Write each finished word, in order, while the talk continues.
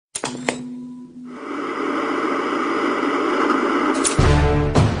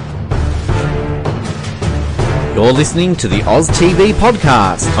You're listening to the Oz TV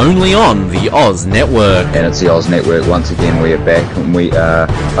podcast, only on the Oz Network. And it's the Oz Network. Once again, we are back, and we are,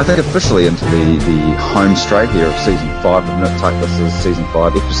 I think, officially into the home straight here of Season 5 of Nip Tuck. This is Season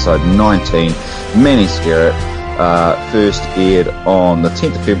 5, Episode 19, Manny Skerritt, first aired on the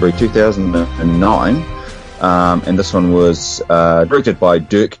 10th of February 2009. And this one was directed by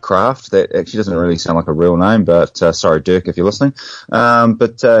Dirk Kraft. That actually doesn't really sound like a real name, but sorry, Dirk, if you're listening.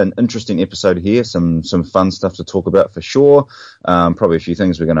 But an interesting episode here. Some fun stuff to talk about for sure. Probably a few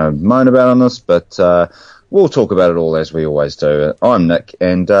things we're going to moan about on this, but we'll talk about it all as we always do. I'm Nick,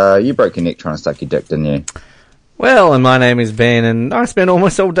 and you broke your neck trying to suck your dick, didn't you? Well, and my name is Ben, and I spent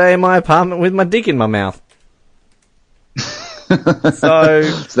almost all day in my apartment with my dick in my mouth. So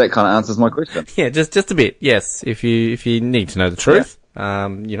that kind of answers my question. Yeah, just a bit. Yes, if you need to know the truth,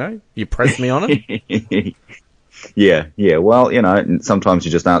 you press me on it. Yeah. Well, sometimes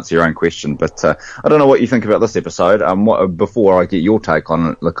you just answer your own question, but I don't know what you think about this episode. Before I get your take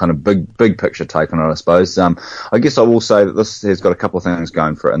on it, the kind of big picture take on it, I suppose. I guess I will say that this has got a couple of things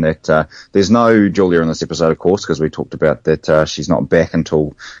going for it, and that there's no Julia in this episode, of course, because we talked about that she's not back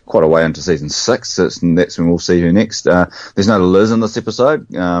until quite a way into season 6. And that's when we'll see her next. There's no Liz in this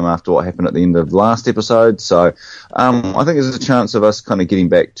episode after what happened at the end of last episode, so I think there's a chance of us kind of getting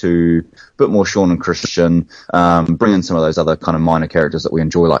back to a bit more Sean and Christian. Bring in some of those other kind of minor characters that we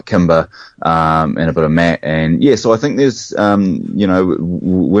enjoy, like Kimber, and a bit of Matt. And yeah, so I think there's,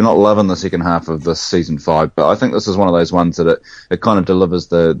 we're not loving the second half of this season 5, but I think this is one of those ones that it kind of delivers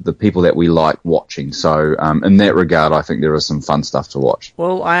the people that we like watching. So, in that regard, I think there is some fun stuff to watch.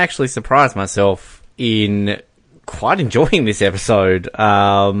 Well, I actually surprised myself in quite enjoying this episode.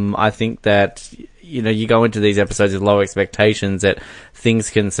 I think that, you go into these episodes with low expectations that things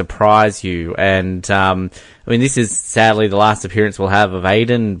can surprise you. And, this is sadly the last appearance we'll have of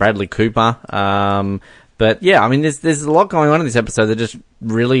Aidan, Bradley Cooper. But yeah, there's a lot going on in this episode that just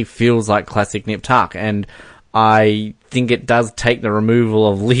really feels like classic Nip Tuck. And I think it does take the removal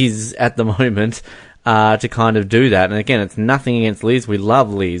of Liz at the moment, to kind of do that. And again, it's nothing against Liz. We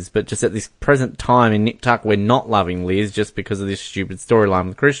love Liz, but just at this present time in Nip Tuck, we're not loving Liz just because of this stupid storyline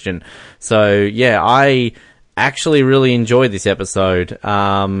with Christian. So yeah, I actually really enjoyed this episode.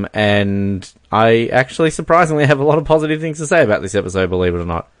 And I actually surprisingly have a lot of positive things to say about this episode, believe it or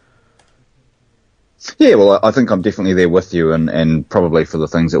not. Yeah, well, I think I'm definitely there with you, and probably for the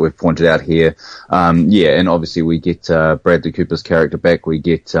things that we've pointed out here. And obviously we get Bradley Cooper's character back, we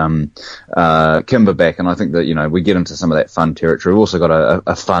get Kimber back, and I think that, we get into some of that fun territory. We've also got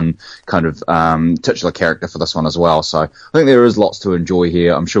a fun kind of titular character for this one as well, so I think there is lots to enjoy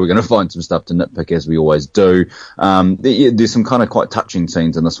here. I'm sure we're going to find some stuff to nitpick, as we always do. There's some kind of quite touching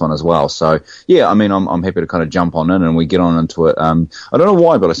scenes in this one as well, so yeah, I'm happy to kind of jump on in and we get on into it. I don't know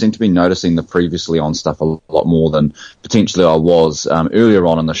why, but I seem to be noticing the previously on stuff a lot more than potentially I was earlier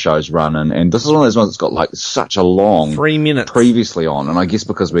on in the show's run, and this is one of those ones that's got like such a long 3 minutes previously on, and I guess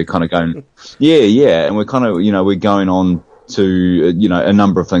because we're kind of going and we're kind of we're going on to a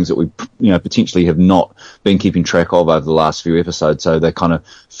number of things that we potentially have not been keeping track of over the last few episodes, so they kind of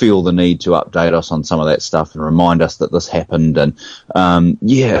feel the need to update us on some of that stuff and remind us that this happened. And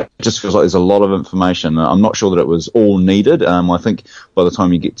it just feels like there's a lot of information. I'm not sure that it was all needed. I think by the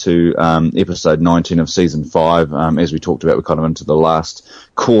time you get to episode 19 of season 5, as we talked about, we're kind of into the last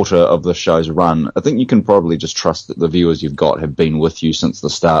quarter of the show's run. I think you can probably just trust that the viewers you've got have been with you since the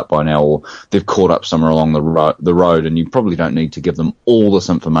start by now, or they've caught up somewhere along the road, and you probably don't need to give them all this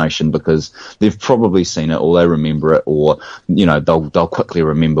information because they've probably seen it, or they remember it, or they'll quickly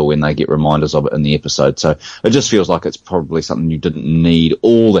remember when they get reminders of it in the episode. So it just feels like it's probably something you didn't need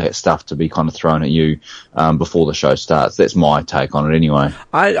all that stuff to be kind of thrown at you before the show starts. That's my take on it anyway.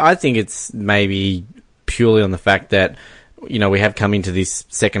 I think it's maybe purely on the fact that we have come into this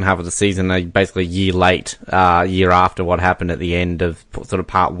second half of the season basically a year late, year after what happened at the end of sort of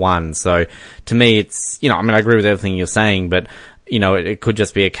part 1. So to me, it's, I agree with everything you're saying, but it could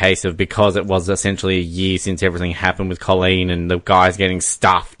just be a case of, because it was essentially a year since everything happened with Colleen and the guys getting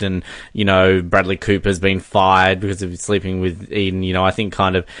stuffed, and, Bradley Cooper's been fired because of sleeping with Eden. I think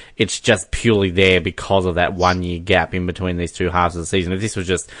kind of it's just purely there because of that 1 year gap in between these two halves of the season. If this was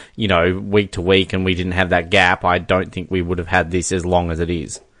just, week to week and we didn't have that gap, I don't think we would have had this as long as it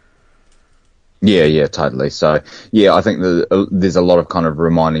is. Yeah, totally. So, yeah, I think there's a lot of kind of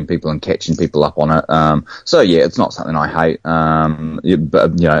reminding people and catching people up on it. So, yeah, it's not something I hate.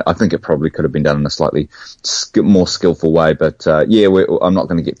 But, I think it probably could have been done in a slightly more skillful way. But, I'm not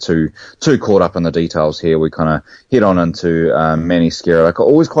going to get too caught up in the details here. We kind of head on into Manny Skerritt. I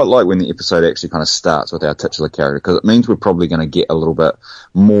always quite like when the episode actually kind of starts with our titular character, because it means we're probably going to get a little bit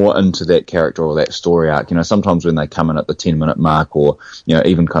more into that character or that story arc. Sometimes when they come in at the 10-minute mark, or,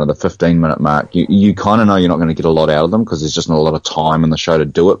 even kind of the 15-minute mark, you kind of know you're not going to get a lot out of them, because there's just not a lot of time in the show to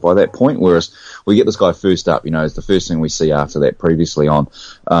do it by that point. Whereas we get this guy first up, is the first thing we see after that previously on.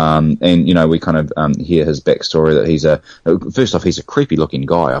 And, we kind of hear his backstory that first off, he's a creepy looking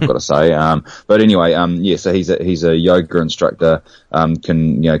guy, I've got to say. But anyway, so he's a yoga instructor,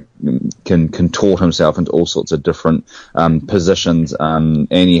 can contort himself into all sorts of different positions, and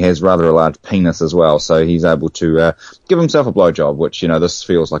he has rather a large penis as well, so he's able to give himself a blowjob, which, this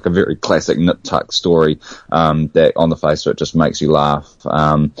feels like a very classic nip-tuck story, that on the face of it just makes you laugh.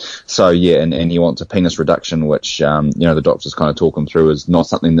 So yeah, and he wants a penis reduction, which, the doctors kind of talk him through is not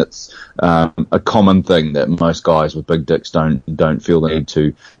something that's a common thing, that most guys with big dicks don't feel the need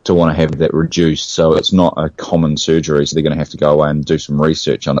to want to have that reduced, so it's not a common surgery, so they're going to have to go away and do some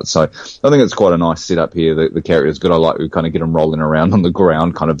research on it. So I think it's quite a nice setup here. The character's good. I like we kind of get them rolling around on the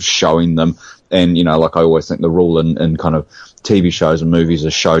ground, kind of showing them. And, like I always think the rule in kind of TV shows and movies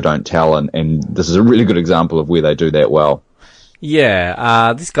is show, don't tell. And this is a really good example of where they do that well.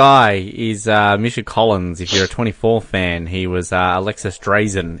 Yeah, this guy is Misha Collins. If you're a 24 fan, he was Alexis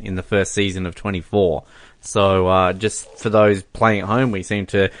Drazen in the first season of 24. So just for those playing at home, we seem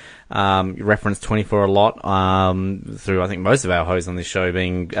to reference 24 a lot through, I think, most of our hosts on this show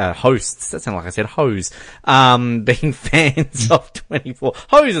being hosts. That sounded like I said hose. Being fans of 24.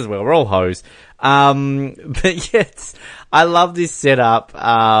 Hose as well. We're all hose. But yes, I love this setup,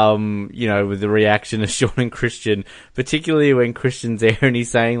 with the reaction of Sean and Christian, particularly when Christian's there and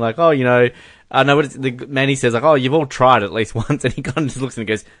he's saying like, oh, I know what Manny says, like, oh, you've all tried at least once, and he kind of just looks and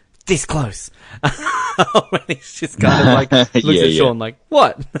goes, this close. When he's just kind of like looks at Sean like,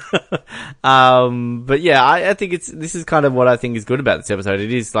 what? But yeah, I think this is kind of what I think is good about this episode.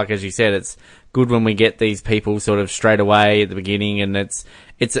 It is, like, as you said, it's good when we get these people sort of straight away at the beginning, and it's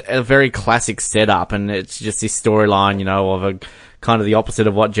a very classic setup, and it's just this storyline, of a kind of the opposite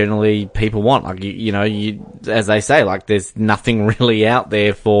of what generally people want. Like, you as they say, like, there's nothing really out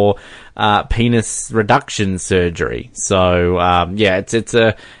there for penis reduction surgery. So it's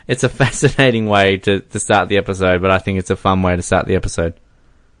a fascinating way to start the episode, but I think it's a fun way to start the episode.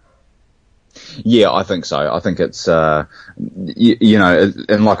 Yeah, I think so. I think it's, and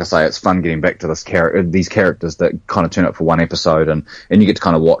like I say, it's fun getting back to these characters that kind of turn up for one episode, and you get to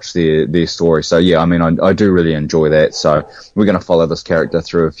kind of watch their story. So yeah, I mean, I do really enjoy that. So we're going to follow this character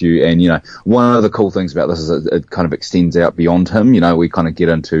through a few, and one of the cool things about this is it kind of extends out beyond him. We kind of get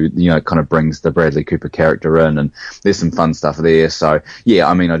into, kind of brings the Bradley Cooper character in, and there's some fun stuff there. So yeah,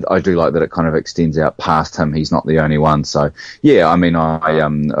 I mean, I do like that it kind of extends out past him. He's not the only one. So yeah, I mean,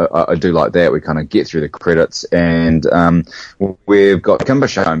 I do like that. We kind of get through the credits, and we've got Kimber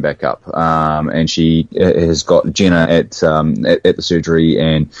showing back up, and she has got Jenna at the surgery,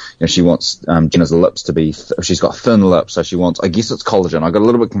 and she wants Jenna's lips to be she's got thin lips, so she wants, I guess it's collagen. I got a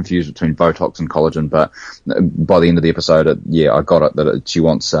little bit confused between Botox and collagen, but by the end of the episode, I got it that she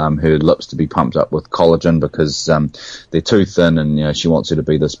wants her lips to be pumped up with collagen, because they're too thin, and she wants her to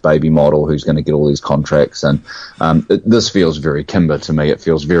be this baby model who's going to get all these contracts, and this feels very Kimber to me. It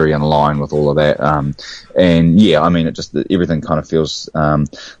feels very in line with all of that. And yeah, I mean, it just, everything kind of feels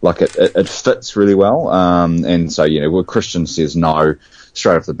like it fits really well. And so, where Christian says no,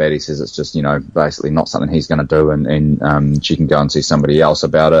 straight off the bat, he says it's just, basically not something he's going to do, and she can go and see somebody else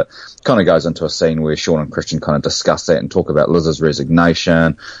about it. Kind of goes into a scene where Sean and Christian kind of discuss that and talk about Liz's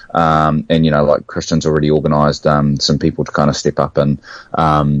resignation. And, like Christian's already organised some people to kind of step up and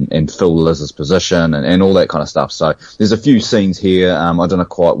fill Liz's position and all that kind of stuff. So there's a few scenes here. I don't know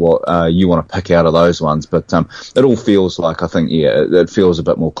quite what you want to pick out of those ones, but it all feels like, I think, it feels a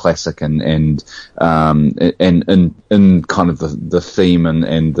bit more classic and kind of the theme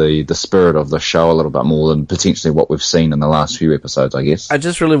and the spirit of the show a little bit more than potentially what we've seen in the last few episodes, I guess. I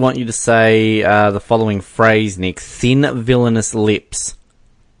just really want you to say the following phrase, Nick: thin villainous lips.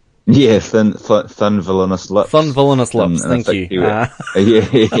 Yeah, thin villainous lips. Thin villainous lips. Thank you. Yeah.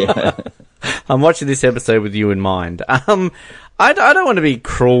 I'm watching this episode with you in mind. I don't want to be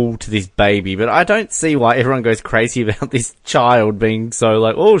cruel to this baby, but I don't see why everyone goes crazy about this child being so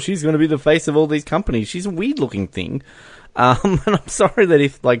like, oh, she's going to be the face of all these companies. She's a weird looking thing. And I'm sorry that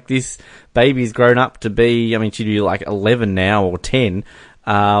if, like, this baby's grown up to be, I mean, she'd be like 11 now or 10,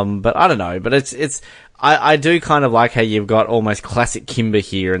 But I don't know. But I do kind of like how you've got almost classic Kimber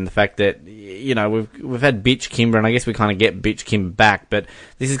here, and the fact that, you know, we've had bitch Kimber, and I guess we kind of get bitch Kimber back, but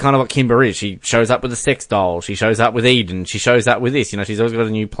this is kind of what Kimber is. She shows up with a sex doll, she shows up with Eden, she shows up with this, you know, she's always got a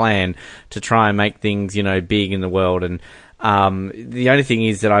new plan to try and make things, you know, big in the world. And the only thing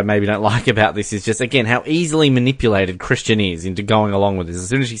is that I maybe don't like about this is just, again, how easily manipulated Christian is into going along with this. As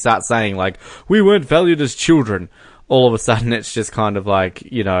soon as she starts saying, like, we weren't valued as children, all of a sudden it's just kind of like,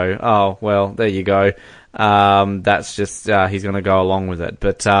 you know, oh, well, there you go. That's just, he's going to go along with it.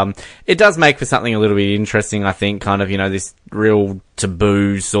 But, it does make for something a little bit interesting, I think, kind of, you know, this real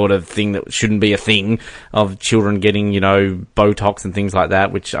taboo sort of thing that shouldn't be a thing of children getting, you know, Botox and things like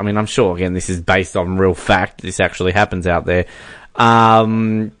that, which, I mean, I'm sure, again, this is based on real fact. This actually happens out there.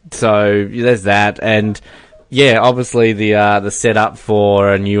 So there's that. And, yeah, obviously the setup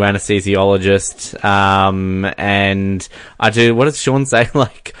for a new anesthesiologist, and what does Sean say?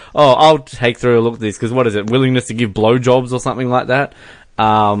 Like, oh, I'll take through a look at this, because what is it, willingness to give blowjobs or something like that?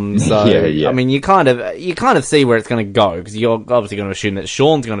 So, yeah. I mean, you kind of see where it's going to go, because you're obviously going to assume that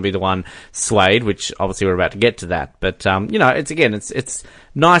Sean's going to be the one swayed, which obviously we're about to get to that. But, you know, it's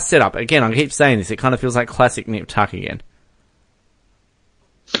nice setup. Again, I keep saying this, it kind of feels like classic Nip Tuck again.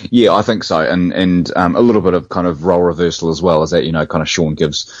 Yeah, I think so, and a little bit of kind of role reversal as well, is that, you know, kind of Sean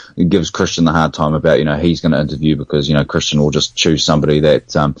gives Christian the hard time about, you know, he's going to interview because, you know, Christian will just choose somebody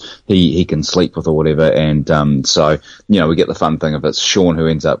that he can sleep with or whatever, and so, you know, we get the fun thing of it's Sean who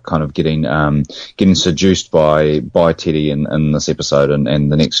ends up kind of getting seduced by Teddy in this episode and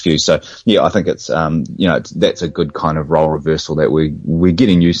the next few. So yeah, I think it's you know, that's a good kind of role reversal that we're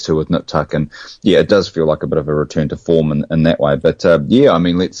getting used to with Nip Tuck, and yeah, it does feel like a bit of a return to form in that way. But yeah, I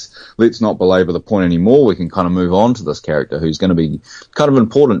mean, let's not belabor the point anymore. We can kind of move on to this character who's going to be kind of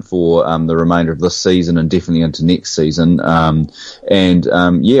important for the remainder of this season and definitely into next season.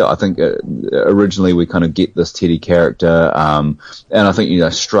 Yeah, I think originally we kind of get this Teddy character, and I think, you know,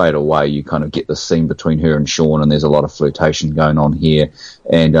 straight away you kind of get this scene between her and Sean, and there's a lot of flirtation going on here.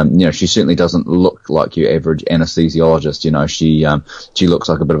 And you know, she certainly doesn't look like your average anesthesiologist. You know, she looks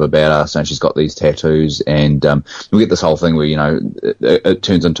like a bit of a badass, and she's got these tattoos, and we get this whole thing where, you know, it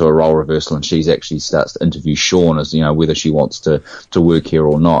turns into a role reversal, and she's actually starts to interview Sean as, you know, whether she wants to work here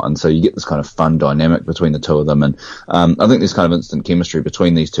or not. And so you get this kind of fun dynamic between the two of them, and I think there's kind of instant chemistry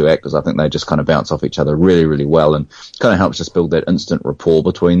between these two actors. I think they just kind of bounce off each other really, really well, and kind of helps just build that instant rapport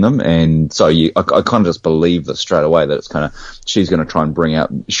between them. And so I kind of just believe that straight away, that it's kind of, she's going to try and bring out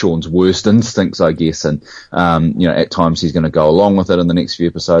Sean's worst instincts, I guess, and you know, at times he's going to go along with it in the next few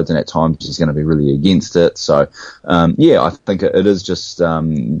episodes, and at times he's going to be really against it. So yeah, I think it is just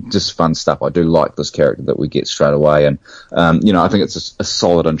fun stuff. I do like this character that we get straight away, and you know, I think it's a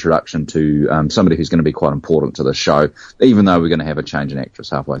solid introduction to somebody who's going to be quite important to the show, even though we're going to have a change in actress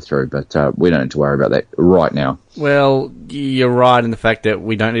halfway through. But we don't need to worry about that right now. Well, you're right in the fact that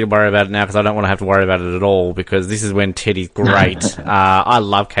we don't need to worry about it now, because I don't want to have to worry about it at all, because this is when Teddy's great. I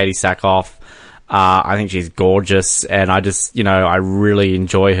love Katie Sachoff. I think she's gorgeous, and I just, you know, I really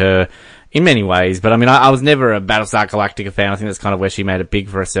enjoy her in many ways. But I mean, I was never a Battlestar Galactica fan. I think that's kind of where she made it big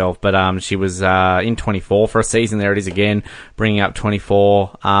for herself. But she was in 24 for a season. There it is again, bringing up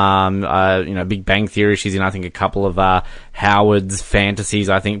 24. You know, Big Bang Theory. She's in, I think, a couple of Howard's fantasies,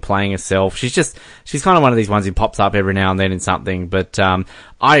 I think, playing herself. She's kind of one of these ones who pops up every now and then in something. But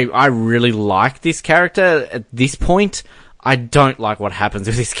I really like this character at this point. I don't like what happens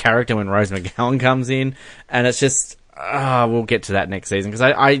with this character when Rose McGowan comes in, and it's just, we'll get to that next season,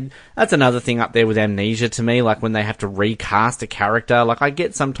 because that's another thing up there with Amnesia to me, like when they have to recast a character. Like, I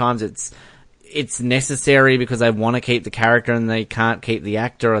get sometimes it's necessary because they want to keep the character and they can't keep the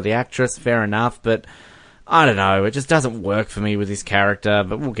actor or the actress, fair enough, but I don't know, it just doesn't work for me with this character,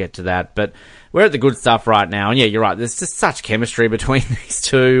 but we'll get to that. But we're at the good stuff right now, and yeah, you're right, there's just such chemistry between these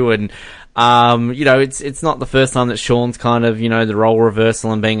two, and you know, it's not the first time that Sean's kind of, you know, the role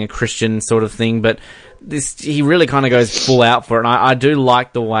reversal and being a Christian sort of thing, but he really kind of goes full out for it. And I do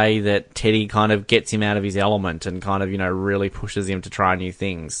like the way that Teddy kind of gets him out of his element and kind of, you know, really pushes him to try new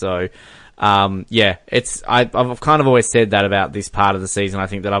things. So, yeah, I've kind of always said that about this part of the season. I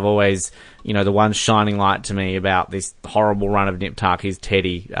think that I've always, you know, the one shining light to me about this horrible run of Nip Tuck is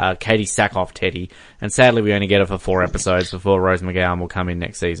Teddy, Katie Sachoff Teddy. And sadly, we only get her for 4 episodes before Rose McGowan will come in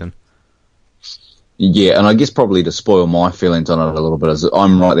next season. Yeah, and I guess probably to spoil my feelings on it a little bit, is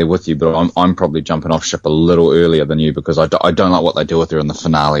I'm right there with you, but I'm probably jumping off ship a little earlier than you, because I don't like what they do with her in the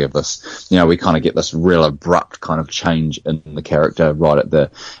finale of this. You know, we kind of get this real abrupt kind of change in the character right at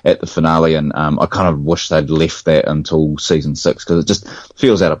the finale, and I kind of wish they'd left that until season 6, because it just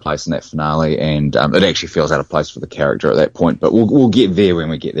feels out of place in that finale, and it actually feels out of place for the character at that point. But we'll get there when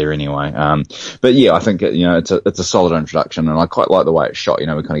we get there anyway. But yeah, I think it's a solid introduction, and I quite like the way it's shot. You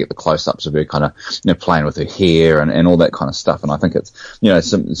know, we kind of get the close-ups of her kind of playing with her hair and all that kind of stuff, and I think it's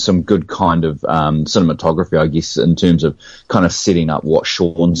some good kind of cinematography, I guess, in terms of kind of setting up what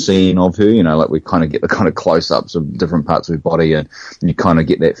Sean's seeing of her. You know, like we kind of get the kind of close-ups of different parts of her body, and you kind of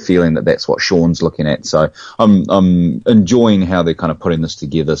get that feeling that that's what Sean's looking at. So I'm enjoying how they're kind of putting this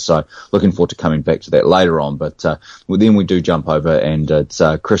together. So looking forward to coming back to that later on. But then we do jump over, and it's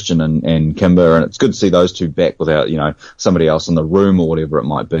Christian and Kimber, and it's good to see those two back without somebody else in the room or whatever it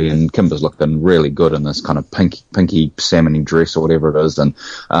might be. And Kimber's looking really good in this kind of pinky salmony dress or whatever it is, and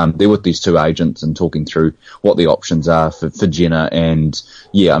they're with these two agents and talking through what the options are for Jenna. And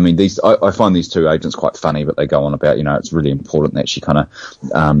yeah, I mean, I find these two agents quite funny, but they go on about it's really important that she kind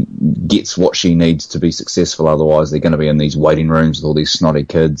of gets what she needs to be successful, otherwise they're going to be in these waiting rooms with all these snotty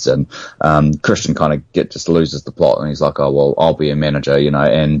kids. And Christian kind of just loses the plot, and he's like, oh well, I'll be a manager,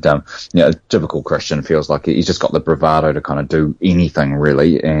 and typical Christian feels like he's just got the bravado to kind of do anything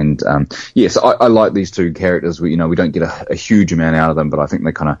really. And yes, I like these two characters. We don't get a huge amount out of them, but I think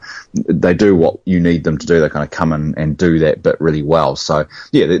they do what you need them to do. They kind of come in and do that bit really well. So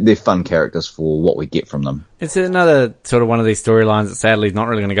yeah, they're fun characters for what we get from them. It's another sort of one of these storylines that sadly is not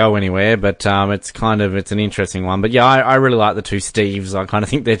really going to go anywhere, but it's an interesting one. But yeah, I really like the two Steves. I kind of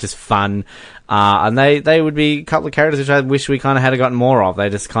think they're just fun, and they would be a couple of characters which I wish we kind of had gotten more of. They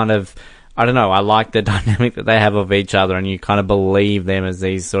just kind of, I don't know, I like the dynamic that they have of each other, and you kind of believe them as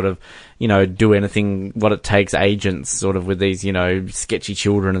these sort of, do anything what it takes agents, sort of with these, sketchy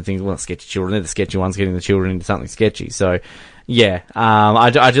children and things. Well, not sketchy children, they're the sketchy ones getting the children into something sketchy. So, yeah,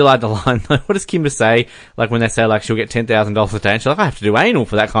 I do like the line. What does Kimber say? Like when they say like she'll get $10,000 a day, and she's like, I have to do anal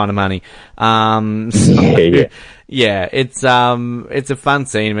for that kind of money. Yeah, it's a fun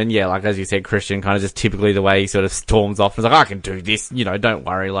scene, and yeah, like as you said, Christian kind of just typically the way he sort of storms off and is like, I can do this, don't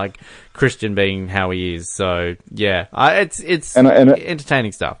worry. Like Christian being how he is. So yeah, it's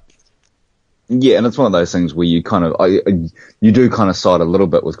entertaining stuff. Yeah, and it's one of those things where you kind of, you do kind of side a little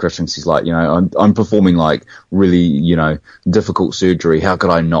bit with Christian. He's like, I'm performing like really, difficult surgery. How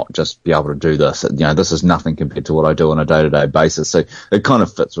could I not just be able to do this? This is nothing compared to what I do on a day-to-day basis. So it kind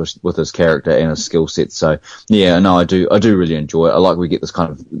of fits with his character and his skill set. So yeah, no, I do really enjoy it. I like we get this kind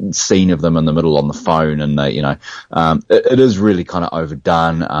of scene of them in the middle on the phone, and they, it is really kind of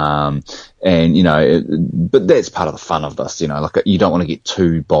overdone. And, but that's part of the fun of this, like you don't want to get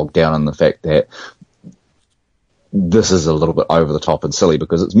too bogged down in the fact that this is a little bit over the top and silly,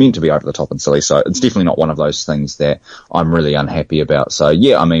 because it's meant to be over the top and silly. So it's definitely not one of those things that I'm really unhappy about. So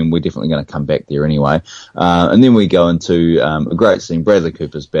yeah, I mean, we're definitely going to come back there anyway. And then we go into a great scene. Bradley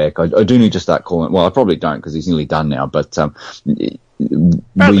Cooper's back. I do need to start calling, well, I probably don't because he's nearly done now, but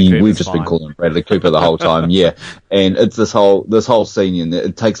we've just been calling Bradley Cooper the whole time, yeah. And it's this whole scene, and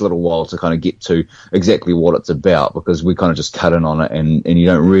it takes a little while to kind of get to exactly what it's about, because we kind of just cut in on it, and you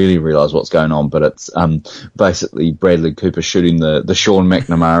don't really realise what's going on. But it's basically Bradley Cooper shooting the Sean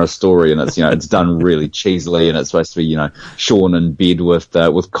McNamara story, and it's it's done really cheesily, and it's supposed to be Sean in bed with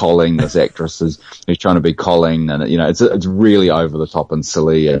Colleen, this actress who's trying to be Colleen, and it's really over the top and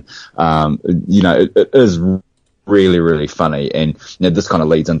silly, and it is really, really funny. And this kind of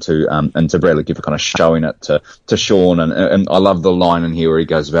leads into Bradley Cooper kind of showing it to Sean, and I love the line in here where he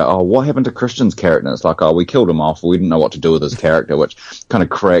goes about, oh, what happened to Christian's character? And it's like, oh, we killed him off, we didn't know what to do with his character, which kind of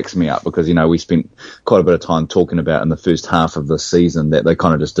cracks me up, because we spent quite a bit of time talking about in the first half of the season that they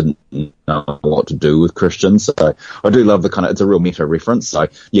kind of just didn't know what to do with Christian. So I do love it's a real meta reference. So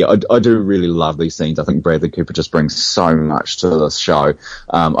yeah, I do really love these scenes. I think Bradley Cooper just brings so much to this show.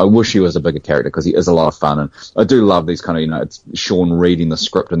 I wish he was a bigger character, because he is a lot of fun, and I do love these kind of, it's Sean reading the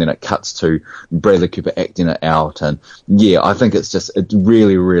script and then it cuts to Bradley Cooper acting it out. And yeah, I think it's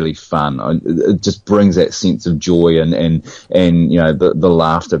really, really fun. It just brings that sense of joy and the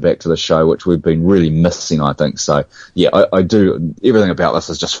laughter back to the show, which we've been really missing, I think. So yeah, I do, everything about this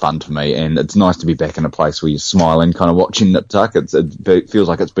is just fun to me, and it's nice to be back in a place where you're smiling, kind of watching Nip Tuck. It feels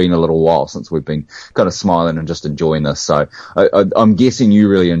like it's been a little while since we've been kind of smiling and just enjoying this. So I'm guessing you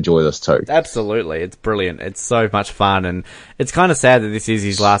really enjoy this too. Absolutely. It's brilliant. It's so much fun, and it's kind of sad that this is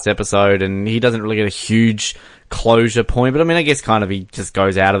his last episode and he doesn't really get a huge closure point, but I mean, I guess kind of he just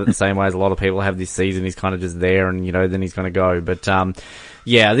goes out of it the same way as a lot of people have this season. He's kind of just there, and then he's going to go. But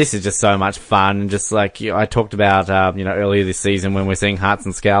Yeah, this is just so much fun. Just like I talked about, earlier this season when we're seeing Hearts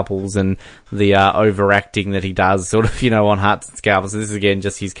and Scalpels and the overacting that he does, sort of, on Hearts and Scalpels. So this is again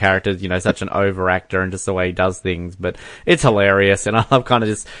just his character, such an overactor and just the way he does things. But it's hilarious, and I love kind of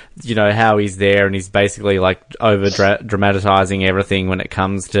just, how he's there and he's basically like over dramatizing everything when it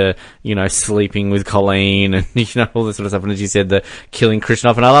comes to, sleeping with Colleen and all this sort of stuff. And as you said, the killing Christian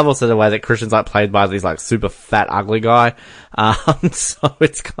off. And I love also the way that Christian's like played by this like super fat ugly guy. So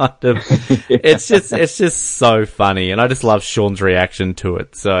it's kind of, it's just so funny, and I just love Sean's reaction to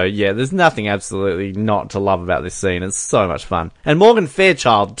it. So yeah, there's nothing absolutely not to love about this scene. It's so much fun. And Morgan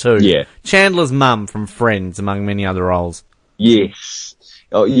Fairchild too. Yeah. Chandler's mum from Friends, among many other roles. Yes.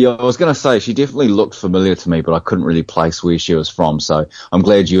 Oh, yeah, I was going to say, she definitely looked familiar to me, but I couldn't really place where she was from. So I'm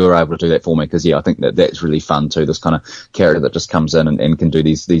glad you were able to do that for me, because, yeah, I think that's really fun too, this kind of character that just comes in and can do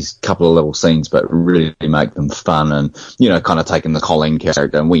these couple of little scenes, but really make them fun and, kind of taking the Colleen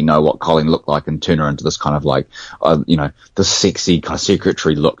character, and we know what Colleen looked like, and turn her into this kind of like, the sexy kind of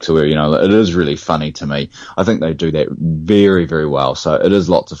secretary look to her. It is really funny to me. I think they do that very, very well. So it is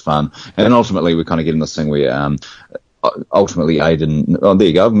lots of fun. And ultimately we kind of get in this thing where, ultimately Aiden, there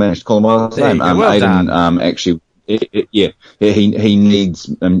you go, I've managed to call him by his name. Well Aiden, actually, he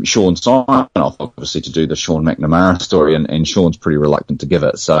needs Sean sign off, obviously, to do the Sean McNamara story, and Sean's pretty reluctant to give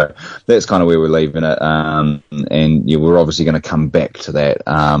it. So that's kind of where we're leaving it. And yeah, we're obviously going to come back to that.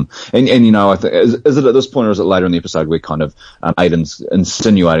 I think, is it at this point, or is it later in the episode where kind of Aiden's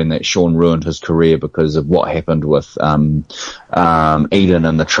insinuating that Sean ruined his career because of what happened with Eden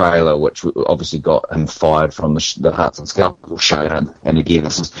in the trailer, which obviously got him fired from the Hearts and Scalpels show. And again,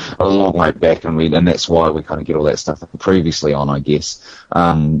 this is a long way back, and that's why we kind of get all that stuff previously on, I guess.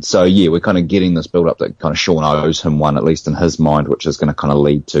 So yeah, we're kind of getting this build up that kind of Sean owes him one, at least in his mind, which is going to kind of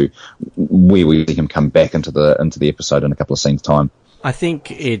lead to where we see him come back into the episode in a couple of scenes time. I think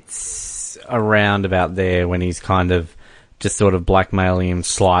it's around about there when he's kind of just sort of blackmailing him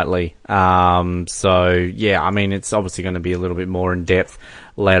slightly. So yeah, I mean, it's obviously going to be a little bit more in depth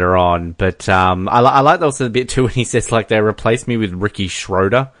later on, but I like also the bit too when he says like they replaced me with Ricky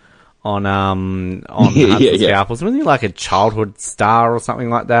Schroeder on Hearts and Scalpels. Wasn't he like a childhood star or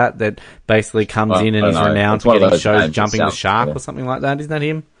something like that basically comes in and is renowned for getting shows Jumping the Shark or something like that? Isn't that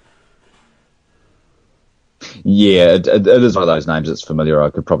him? Yeah, it is one of those names that's familiar. I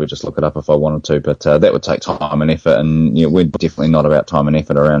could probably just look it up if I wanted to, but that would take time and effort, and we're definitely not about time and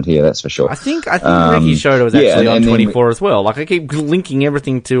effort around here, that's for sure. I think Ricky Schroeder was actually on 24 as well. Like, I keep linking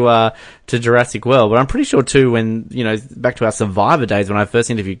everything to Jurassic World, but I'm pretty sure too when, back to our Survivor days when I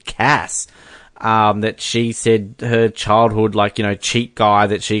first interviewed Cass, that she said her childhood, cheat guy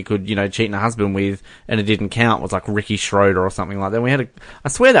that she could, cheat her husband with, and it didn't count, was like Ricky Schroeder or something like that. I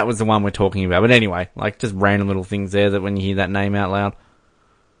swear that was the one we're talking about. But anyway, just random little things there that when you hear that name out loud.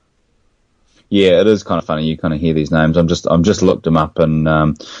 Yeah, it is kind of funny. You kind of hear these names. I'm just looked them up,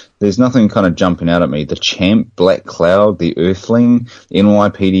 and there's nothing kind of jumping out at me. The Champ, Black Cloud, the Earthling,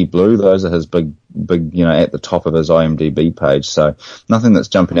 NYPD Blue. Those are his big, at the top of his IMDb page. So nothing that's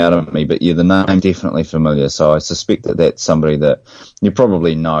jumping out at me. But yeah, the name definitely familiar. So I suspect that that's somebody that you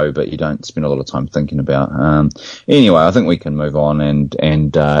probably know, but you don't spend a lot of time thinking about. Anyway, I think we can move on and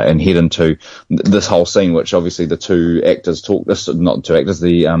head into this whole scene, which obviously the two actors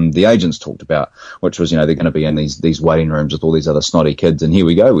the agents talked about, which was, they're going to be in these waiting rooms with all these other snotty kids. And here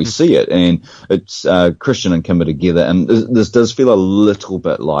we go. We see it. And it's Christian and Kimber together. And this does feel a little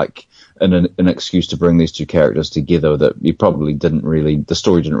bit like an excuse to bring these two characters together that the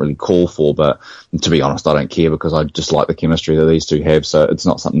story didn't really call for, but to be honest, I don't care, because I just like the chemistry that these two have, so it's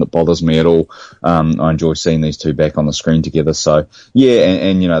not something that bothers me at all. I enjoy seeing these two back on the screen together, so yeah,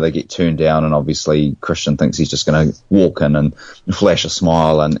 and they get turned down, and obviously Christian thinks he's just going to walk in and flash a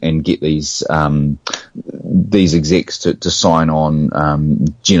smile and get these execs to sign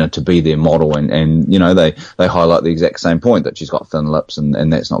on Jenna to be their model, and they highlight the exact same point, that she's got thin lips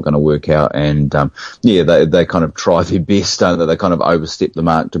and that's not going to work out, and they kind of try their best, don't they? They kind of overstep the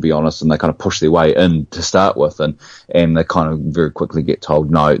mark, to be honest, and they kind of push their way in to start with, and they kind of very quickly get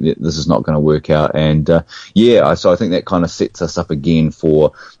told, no, this is not going to work out, and so I think that kind of sets us up again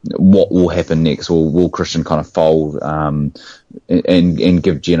for what will happen next. Will Christian kind of fold and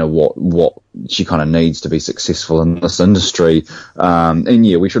give Jenna what she kind of needs to be successful in this industry. And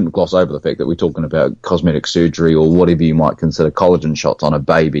yeah, we shouldn't gloss over the fact that we're talking about cosmetic surgery or whatever you might consider collagen shots on a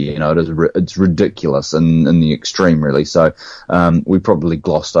baby. You know, it's ridiculous in the extreme, really. So, we probably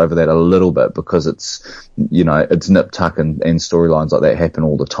glossed over that a little bit because it's nip tuck and storylines like that happen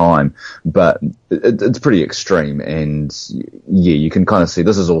all the time, but it's pretty extreme. And yeah, you can kind of see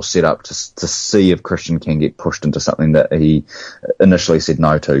this is all set up to see if Christian can get pushed into something that he initially said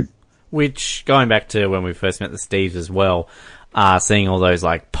no to. Which, going back to when we first met the Steves as well, seeing all those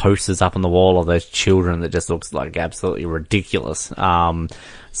like posters up on the wall of those children that just looks like absolutely ridiculous.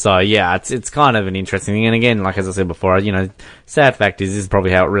 So yeah, it's kind of an interesting thing. And again, like as I said before, sad fact is this is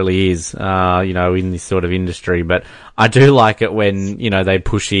probably how it really is, in this sort of industry. But I do like it when, they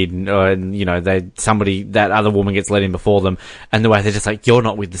push in, that other woman gets let in before them, and the way they're just like, you're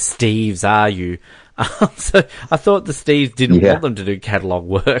not with the Steves, are you? So I thought the Steves didn't want them to do catalogue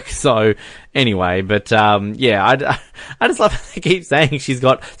work. So anyway, but I just love how they keep saying she's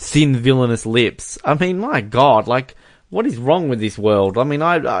got thin villainous lips. I mean, my God, like, what is wrong with this world? I mean,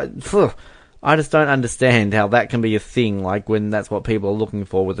 I just don't understand how that can be a thing, like when that's what people are looking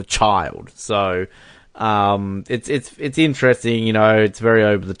for with a child. So it's interesting, it's very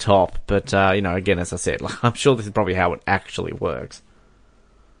over the top, but again, as I said, like, I'm sure this is probably how it actually works.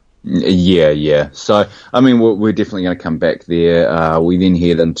 Yeah. So, I mean, we're definitely going to come back there. We then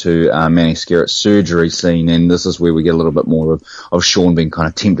head into Manny Skerritt's surgery scene, and this is where we get a little bit more of Sean being kind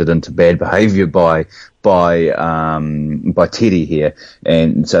of tempted into bad behaviour by Teddy here.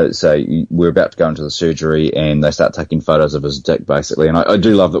 And so we're about to go into the surgery, and they start taking photos of his dick, basically. And I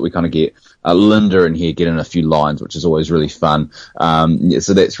do love that we kind of get Linda in here getting a few lines, which is always really fun.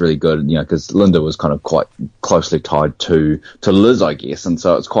 So that's really good, because Linda was kind of quite closely tied to Liz, I guess. And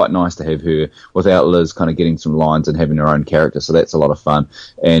so it's quite nice to have her without Liz kind of getting some lines and having her own character. So that's a lot of fun.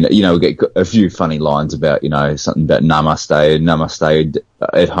 And, we get a few funny lines about, something about namaste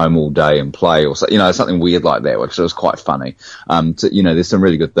at home all day and play, or something weird like that, which was quite funny. There's some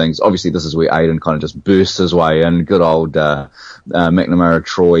really good things. Obviously, this is where Aidan kind of just bursts his way in. Good old McNamara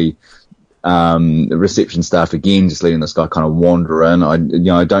Troy reception staff again, just letting this guy kind of wander in. I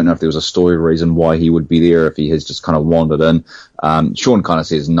don't know if there was a story reason why he would be there if he has just kind of wandered in. Sean kind of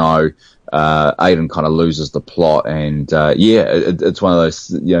says no. Aidan kind of loses the plot, and it's one of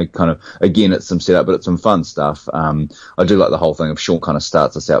those, kind of, again, it's some setup, but it's some fun stuff. I do like the whole thing of Sean kind of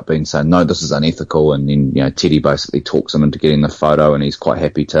starts us out saying, no, this is unethical, and then, Teddy basically talks him into getting the photo, and he's quite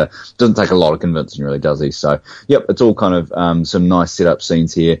happy doesn't take a lot of convincing, really, does he? So, yep, it's all kind of some nice setup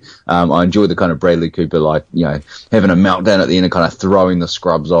scenes here. I enjoy the kind of Bradley Cooper, having a meltdown at the end and kind of throwing the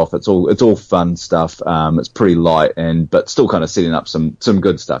scrubs off. It's all fun stuff. It's pretty light, but still kind of setting up some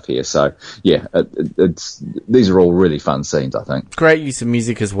good stuff here. So, yeah, these are all really fun scenes, I think. Great use of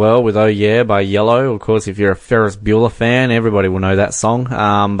music as well with Oh Yeah by Yellow. Of course, if you're a Ferris Bueller fan, everybody will know that song.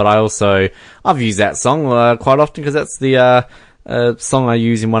 But I've used that song quite often because that's the song I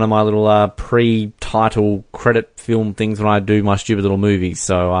use in one of my little pre-title credit film things when I do my stupid little movies.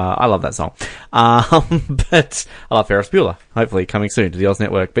 So I love that song. But I love Ferris Bueller. Hopefully coming soon to the Oz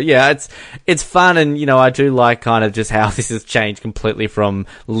Network. But yeah, it's fun, and I do like kind of just how this has changed completely from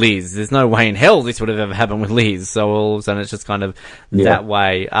Liz. There's no way in hell this would have ever happened with Liz. So all of a sudden it's just kind of that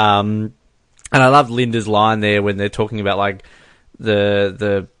way. And I love Linda's line there when they're talking about like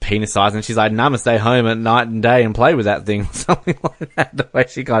the penis size, and she's like, "Nah, stay home at night and day and play with that thing," or something like that. The way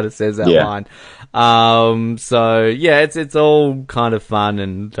she kind of says that line. So yeah, it's all kind of fun,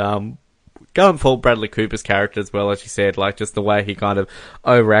 and going for Bradley Cooper's character as well, as you said, like just the way he kind of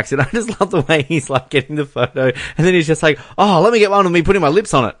overacts it. I just love the way he's like getting the photo, and then he's just like, "Oh, let me get one of me putting my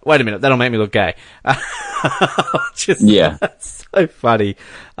lips on it. Wait a minute, that'll make me look gay." That's so funny.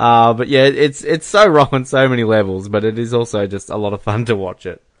 But yeah, it's so wrong on so many levels, but it is also just a lot of fun to watch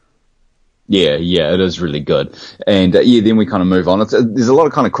it. Yeah, it is really good. And then we kind of move on. There's a lot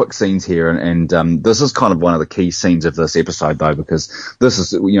of kind of quick scenes here, and this is kind of one of the key scenes of this episode, though, because this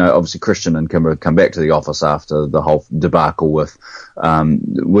is, obviously Christian and Kimber come back to the office after the whole debacle with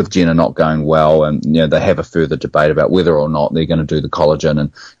Jenna not going well, and they have a further debate about whether or not they're going to do the collagen,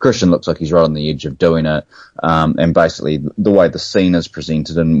 and Christian looks like he's right on the edge of doing it. And basically the way the scene is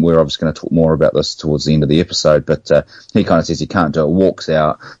presented, and we're obviously going to talk more about this towards the end of the episode, but he kind of says he can't do it, walks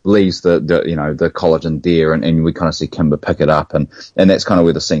out, leaves the collagen there, and we kind of see Kimber pick it up, and that's kind of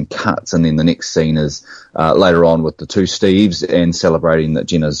where the scene cuts. And then the next scene is later on with the two Steves and celebrating that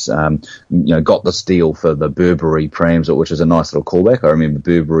Jenna's got this deal for the Burberry prams, which is a nice little callback. I remember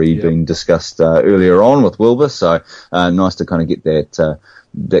Burberry being discussed earlier on with Wilbur, so nice to kind of get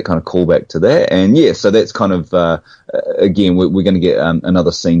that kind of callback to that. And yeah, so that's kind of again, we're going to get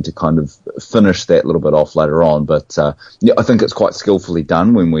another scene to kind of finish that little bit off later on. But yeah, I think it's quite skillfully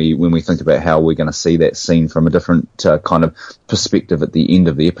done when we think about how we're going to see that scene from a different kind of perspective at the end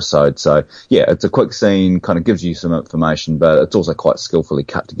of the episode. So yeah, it's a quick scene, kind of gives you some information, but it's also quite skillfully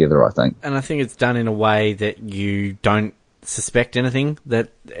cut together, I think. And I think it's done in a way that you don't suspect anything that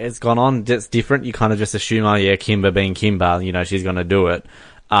has gone on that's different. You kind of just assume, oh yeah, Kimber being Kimber, she's going to do it.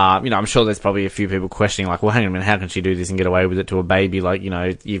 I'm sure there's probably a few people questioning, like, well, hang on a minute, how can she do this and get away with it to a baby? Like,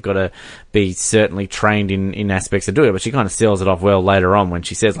 you've got to be certainly trained in aspects to do it, but she kind of seals it off well later on when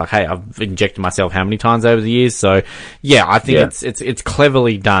she says, like, hey, I've injected myself how many times over the years? So, yeah, I think it's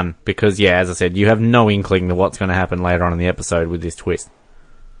cleverly done because, yeah, as I said, you have no inkling to what's going to happen later on in the episode with this twist.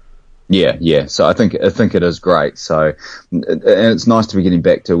 Yeah. So I think it is great. So, and it's nice to be getting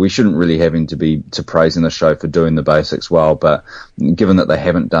back to. We shouldn't really having to be praising the show for doing the basics well, but given that they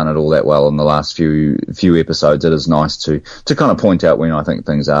haven't done it all that well in the last few episodes, it is nice to kind of point out when I think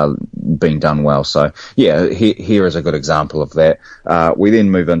things are being done well. So yeah, here is a good example of that. We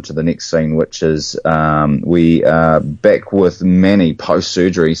then move into the next scene, which is we are back with Manny post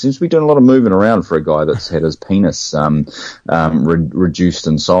surgery. He seems to be doing a lot of moving around for a guy that's had his penis reduced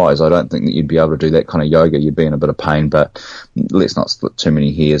in size. I don't think that you'd be able to do that kind of yoga. You'd be in a bit of pain, but let's not split too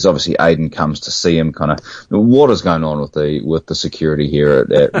many hairs. Obviously, Aiden comes to see him. Kind of what is going on with the security here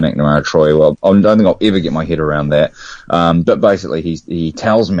at McNamara Troy? Well, I don't think I'll ever get my head around that. But basically, he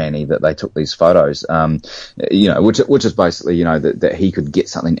tells Manny that they took these photos. Which is basically that he could get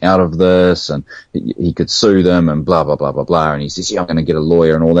something out of this, and he could sue them, and blah blah blah blah blah. And he says, "Yeah, I'm going to get a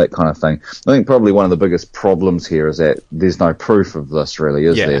lawyer," and all that kind of thing. I think probably one of the biggest problems here is that there's no proof of this, really,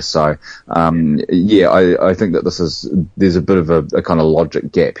 is there? So, I think that there's a bit of a kind of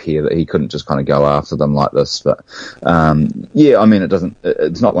logic gap here that he couldn't just kind of go after them like this. But,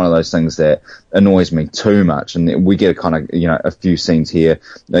 it's not one of those things that annoys me too much. And we get a kind of, a few scenes here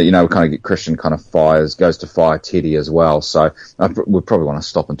that, we kind of get Christian kind of goes to fire Teddy as well. So we probably want to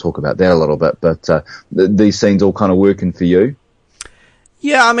stop and talk about that a little bit. But, these scenes all kind of working for you?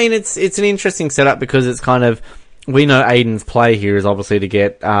 Yeah, I mean, it's an interesting setup because it's kind of, we know Aiden's play here is obviously to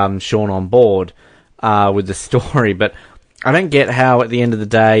get Sean on board with the story, but I don't get how at the end of the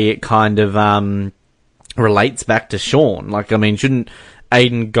day it kind of relates back to Sean. Like, I mean, shouldn't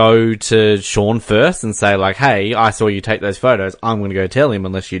Aiden go to Sean first and say, like, hey, I saw you take those photos, I'm going to go tell him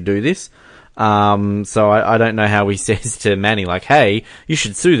unless you do this? So I don't know how he says to Manny, like, hey, you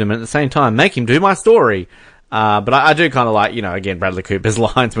should sue them, and at the same time make him do my story. But I do kind of like, again, Bradley Cooper's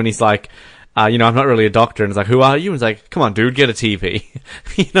lines when he's like, I'm not really a doctor, and it's like, who are you? And it's like, come on, dude, get a TP.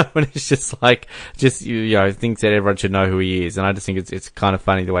 And it's just like, thinks that everyone should know who he is. And I just think it's kind of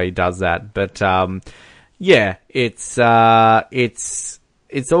funny the way he does that. But,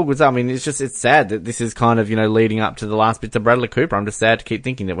 it's all good. I mean, it's sad that this is kind of, leading up to the last bits of Bradley Cooper. I'm just sad to keep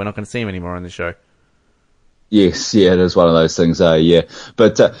thinking that we're not going to see him anymore on the show. Yes, yeah, it is one of those things, yeah.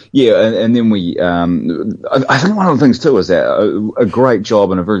 But, and then we, I think one of the things too is that a great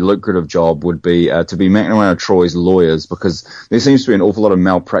job and a very lucrative job would be, to be McNamara Troy's lawyers, because there seems to be an awful lot of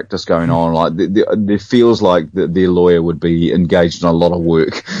malpractice going on. Like, there feels like their lawyer would be engaged in a lot of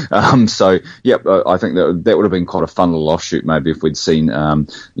work. So, I think that would have been quite a fun little offshoot maybe if we'd seen,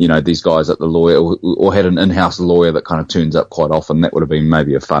 these guys at the lawyer or had an in-house lawyer that kind of turns up quite often. That would have been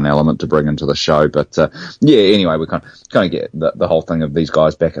maybe a fun element to bring into the show. But, anyway, we kind of get the whole thing of these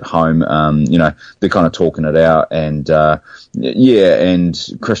guys back at home. They're kind of talking it out, and and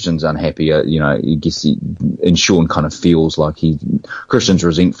Christian's unhappy. I guess and Sean kind of feels like Christian's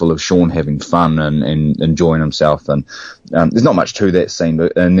resentful of Sean having fun and enjoying himself. And there's not much to that scene,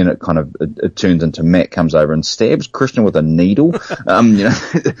 and then it turns into Matt comes over and stabs Christian with a needle.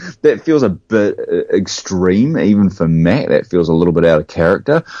 That feels a bit extreme, even for Matt. That feels a little bit out of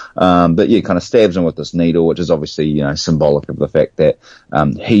character. But kind of stabs him with this needle, which is obviously, symbolic of the fact that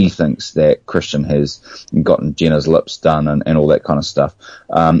he thinks that Christian has gotten Jenna's lips done and all that kind of stuff.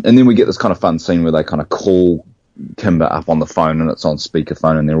 And then we get this kind of fun scene where they kind of call Kimber up on the phone, and it's on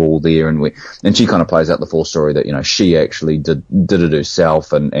speakerphone, and they're all there, and she kind of plays out the full story that she actually did it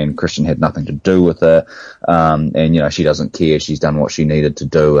herself, and Christian had nothing to do with it, and she doesn't care, she's done what she needed to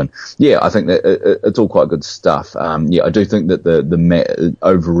do, and I think that it's all quite good stuff. I do think that the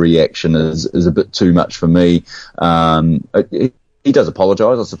overreaction is a bit too much for me. he does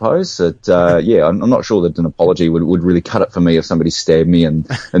apologise, I suppose. I'm not sure that an apology would really cut it for me if somebody stabbed me in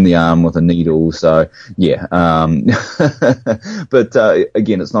the arm with a needle. So, yeah. But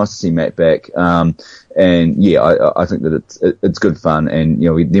again, it's nice to see Matt back. And yeah, I think that it's good fun. And,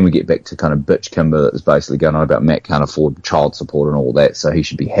 then we get back to kind of bitch Kimber that's basically going on about Matt can't afford child support and all that. So he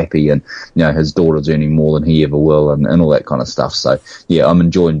should be happy. And, his daughter's earning more than he ever will and all that kind of stuff. So yeah, I'm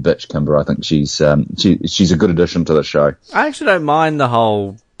enjoying bitch Kimber. I think she's a good addition to the show. I actually don't mind the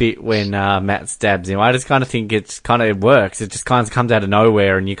whole bit when Matt stabs him. I just kind of think it works. It just kind of comes out of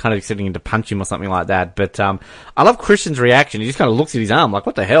nowhere and you're kind of expecting him to punch him or something like that. But I love Christian's reaction. He just kind of looks at his arm like,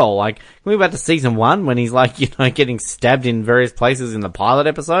 what the hell? Like, can we go back to season 1 when he's like, getting stabbed in various places in the pilot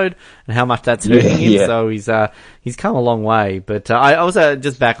episode and how much that's hurting him? Yeah. So he's come a long way. But I also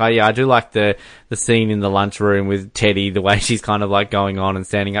just back, I do like the scene in the lunchroom with Teddy, the way she's kind of like going on and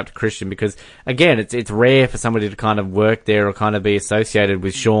standing up to Christian, because again, it's rare for somebody to kind of work there or kind of be associated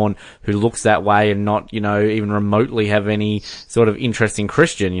with Sean who looks that way and not, even remotely have any sort of interest in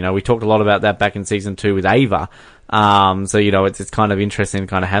Christian. We talked a lot about that back in season 2 with Ava. So, it's kind of interesting to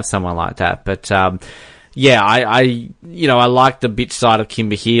kind of have someone like that. But, yeah, I like the bitch side of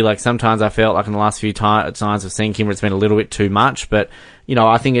Kimber here. Like, sometimes I felt like in the last few times I've seen Kimber, it's been a little bit too much, but,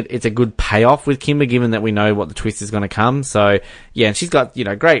 I think it's a good payoff with Kimber, given that we know what the twist is going to come. So, yeah, and she's got,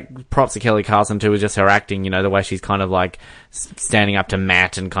 great props to Kelly Carlson too, with just her acting, the way she's kind of like standing up to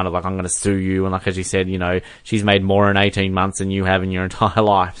Matt and kind of like, I'm going to sue you. And like, as you said, she's made more in 18 months than you have in your entire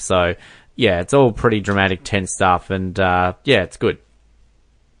life. So, yeah, it's all pretty dramatic, tense stuff. And, yeah, it's good.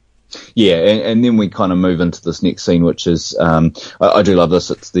 Yeah, and then we kind of move into this next scene, which is I do love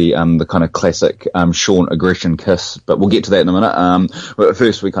this. It's the kind of classic Sean aggression kiss, but we'll get to that in a minute. But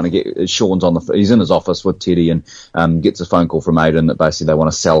first, we kind of get Sean's he's in his office with Teddy and gets a phone call from Aidan that basically they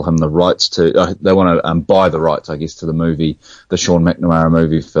want to sell him the rights to they want to buy the rights, I guess, to the movie, the Sean McNamara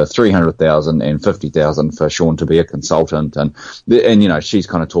movie, for $300,000 and $50,000 for Sean to be a consultant, and she's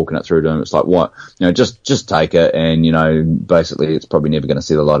kind of talking it through to him. It's like, what, just take it, and basically it's probably never going to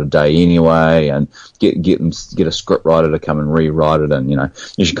see the light of day anyway, and get a script writer to come and rewrite it, and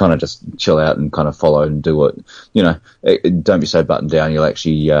you should kind of just chill out and kind of follow and do it. Don't be so buttoned down. You'll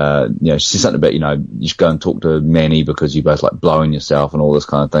actually she says something about you should go and talk to Manny because you both like blowing yourself and all this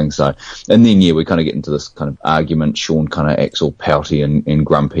kind of thing. So, and then we kind of get into this kind of argument. Sean kind of acts all pouty and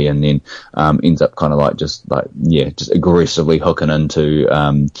grumpy, and then ends up kind of like just aggressively hooking into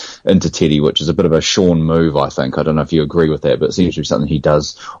Teddy, which is a bit of a Sean move, I think. I don't know if you agree with that, but it seems to be something he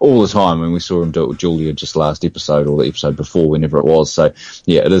does all the time. When we saw him do it with Julia just last episode or the episode before, whenever it was. So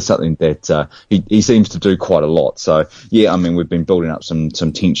yeah, it is something that he seems to do quite a lot. So yeah, I mean, we've been building up some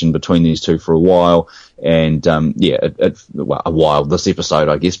tension between these two for a while, and a while, this episode,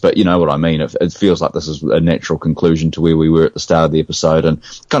 I guess, but you know what I mean. It feels like this is a natural conclusion to where we were at the start of the episode, and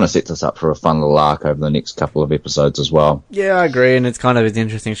kind of sets us up for a fun little arc over the next couple of episodes as well. Yeah, I agree, and it's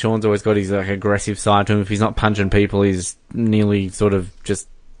interesting. Sean's always got his like aggressive side to him. If he's not punching people, he's nearly sort of just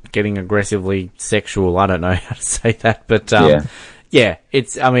getting aggressively sexual. I don't know how to say that, but yeah,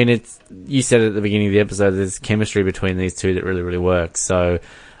 it's you said at the beginning of the episode, there's chemistry between these two that really, really works. So,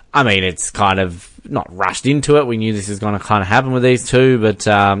 I mean, it's kind of not rushed into it. We knew this is going to kind of happen with these two, but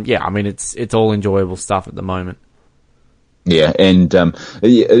it's all enjoyable stuff at the moment. Yeah, and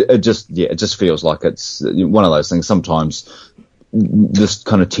it just feels like it's one of those things. Sometimes this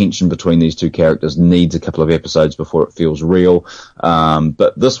kind of tension between these two characters needs a couple of episodes before it feels real.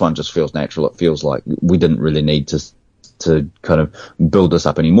 But this one just feels natural. It feels like we didn't really need to kind of build this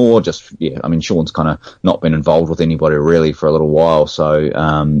up anymore. Sean's kind of not been involved with anybody really for a little while,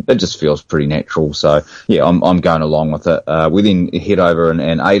 so it just feels pretty natural. So yeah, I'm going along with it. We then head over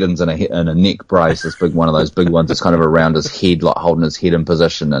and Aidan's in a neck brace, this one of those big ones that's kind of around his head, like holding his head in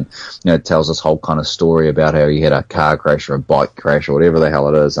position, and it tells this whole kind of story about how he had a car crash or a bike crash or whatever the hell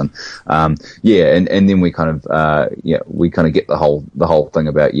it is, and then we kind of get the whole thing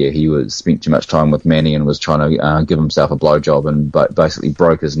about he spent too much time with Manny and was trying to give himself a blowjob and basically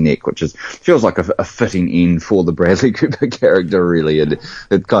broke his neck, which feels like a fitting end for the Bradley Cooper character, really. And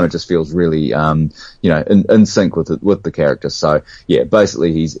it kind of just feels really, in sync with the character. So yeah,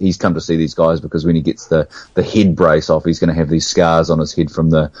 basically he's come to see these guys because when he gets the head brace off, he's going to have these scars on his head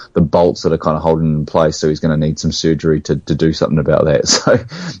from the bolts that are kind of holding him in place. So he's going to need some surgery to do something about that. So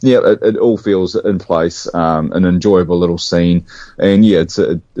yeah, it all feels in place, an enjoyable little scene. And yeah, it's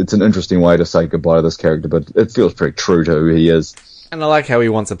an interesting way to say goodbye to this character, but it feels pretty true to who he is. And I like how he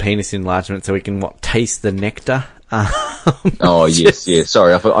wants a penis enlargement so he can taste the nectar. Oh, yes, yeah.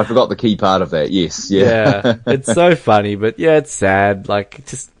 Sorry, I forgot the key part of that. Yes, yeah. Yeah, it's so funny, but yeah, it's sad. Like,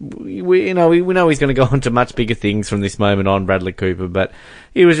 just we know he's going to go on to much bigger things from this moment on, Bradley Cooper. But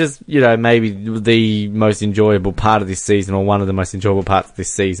he was just, maybe the most enjoyable part of this season, or one of the most enjoyable parts of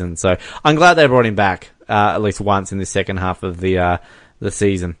this season. So I'm glad they brought him back at least once in the second half of the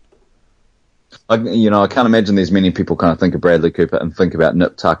season. I can't imagine there's many people kind of think of Bradley Cooper and think about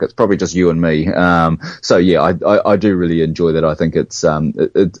Nip Tuck. It's probably just you and me. So yeah, I do really enjoy that. I think it's fun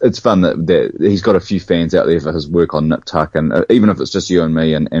that he's got a few fans out there for his work on Nip Tuck, and even if it's just you and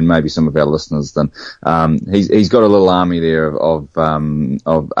me and maybe some of our listeners, then he's got a little army there of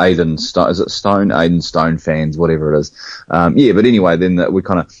Aidan Stone. Is it Stone? Aidan Stone fans, whatever it is. But anyway, then we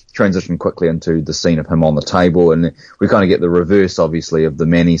kind of transition quickly into the scene of him on the table, and we kind of get the reverse, obviously, of the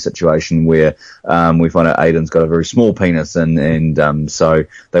Manny situation where we find out Aidan's got a very small penis, and so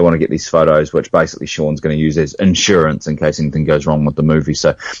they want to get these photos, which basically Sean's going to use as insurance in case anything goes wrong with the movie.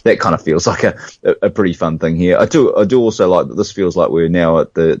 So that kind of feels like a pretty fun thing here. I do also like that this feels like we're now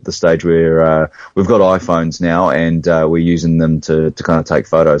at the stage where we've got iPhones now, and we're using them to kind of take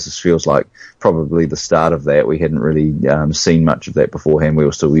photos. This feels like probably the start of that. We hadn't really seen much of that beforehand. We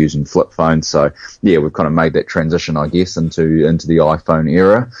were still using flip phones, so yeah, we've kind of made that transition, I guess, into the iPhone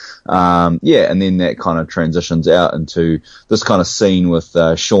era. And then that kind of transitions out into this kind of scene with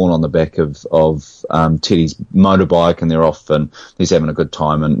Sean on the back of Teddy's motorbike, and they're off and he's having a good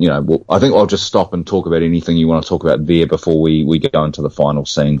time. And I think I'll just stop and talk about anything you want to talk about there before we go into the final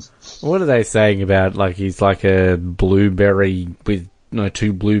scenes. What are they saying about, like, he's like a blueberry with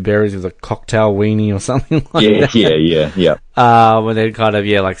two blueberries with a cocktail weenie or something like that? Yeah. When they're kind of,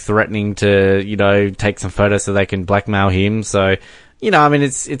 like threatening to, take some photos so they can blackmail him. So,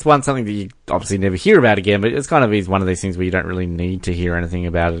 it's something that you obviously never hear about again, but it's kind of is one of these things where you don't really need to hear anything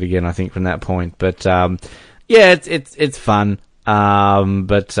about it again, I think, from that point. But, it's fun.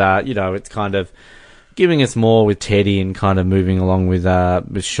 It's kind of giving us more with Teddy and kind of moving along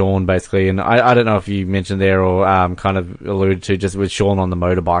with Sean, basically. And I don't know if you mentioned there or kind of alluded to just with Sean on the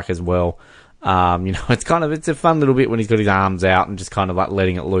motorbike as well. It's a fun little bit when he's got his arms out and just kind of like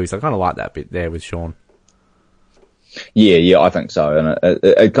letting it loose. I kind of like that bit there with Sean. Yeah, I think so, and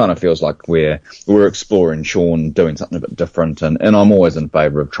it kind of feels like we're exploring Sean doing something a bit different, and I'm always in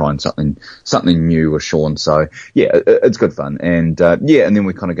favour of trying something new with Sean. So yeah, it's good fun, and and then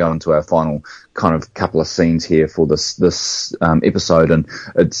we kind of go into our final kind of couple of scenes here for this episode, and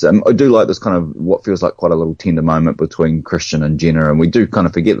it's I do like this kind of what feels like quite a little tender moment between Christian and Jenna, and we do kind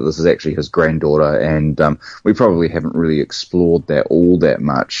of forget that this is actually his granddaughter, and we probably haven't really explored that all that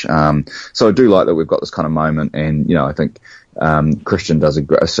much. So I do like that we've got this kind of moment, and I think Christian does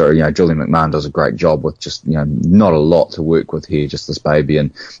Julian McMahon does a great job with just, not a lot to work with here, just this baby.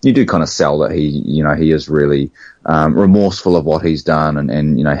 And you do kind of sell that he is really, remorseful of what he's done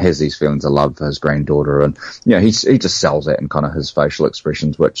and has these feelings of love for his granddaughter. And, he just sells that in kind of his facial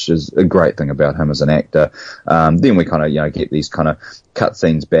expressions, which is a great thing about him as an actor. Then we kind of, get these kind of cut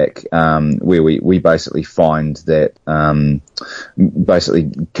scenes back, where we basically find that, we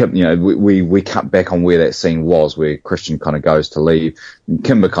cut back on where that scene was, where Christian kind of goes to leave.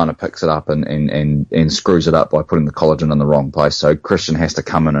 Kimber kind of picks it up and screws it up by putting the collagen in the wrong place. So Christian has to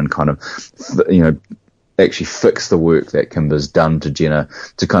come in and kind of, actually fix the work that Kimber's done to Jenna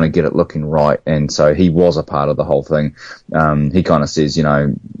to kind of get it looking right. And so he was a part of the whole thing. He kind of says,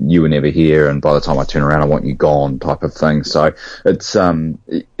 you were never here, and by the time I turn around, I want you gone, type of thing. So it's,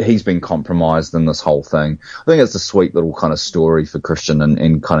 he's been compromised in this whole thing. I think it's a sweet little kind of story for Christian,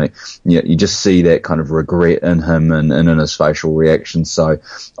 and kind of, you just see that kind of regret in him and in his facial reactions. So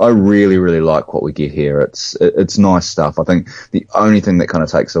I really, really like what we get here. It's nice stuff. I think the only thing that kind of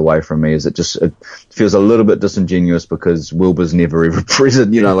takes away from me is it feels a little bit disingenuous because Wilbur's never ever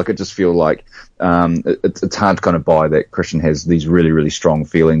present, like it just feels like it's hard to kind of buy that Christian has these really, really strong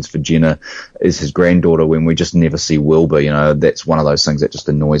feelings for Jenna as his granddaughter when we just never see Wilbur. That's one of those things that just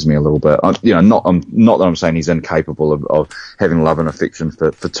annoys me a little bit. Not that I'm saying he's incapable of having love and affection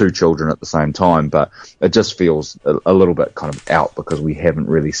for two children at the same time, but it just feels a little bit kind of out because we haven't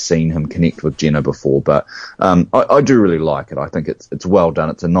really seen him connect with Jenna before. But I do really like it. I think it's well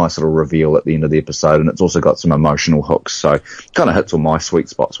done. It's a nice little reveal at the end of the episode, and it's also got some emotional hooks, so kind of hits all my sweet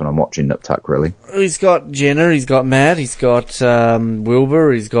spots when I'm watching Nip Tuck, really. He's got Jenna, he's got Matt, he's got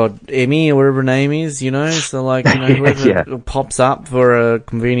Wilbur, he's got Emmy, or whatever her name is, so whoever pops up for a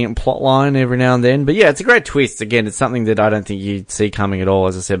convenient plot line every now and then. But yeah, it's a great twist. Again, it's something that I don't think you'd see coming at all,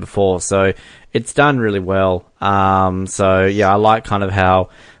 as I said before, so it's done really well. I like kind of how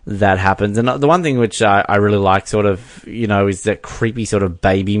that happens. And the one thing which I really like sort of, is that creepy sort of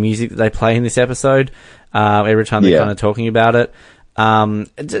baby music that they play in this episode. every time they're kind of talking about it.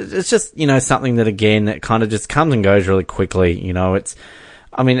 It's just, something that, again, it kind of just comes and goes really quickly. To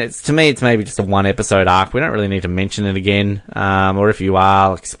me, it's maybe just a 1-episode arc. We don't really need to mention it again. Or if you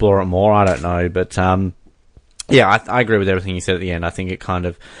are, explore it more. I don't know. But, I agree with everything you said at the end. I think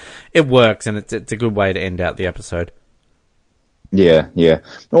it works, and it's a good way to end out the episode. Yeah.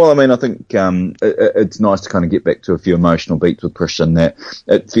 Well, I think it's nice to kind of get back to a few emotional beats with Christian. That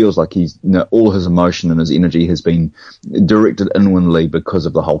it feels like he's all his emotion and his energy has been directed inwardly because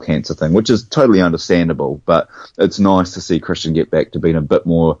of the whole cancer thing, which is totally understandable. But it's nice to see Christian get back to being a bit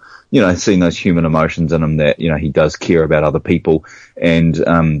more, seeing those human emotions in him. That he does care about other people,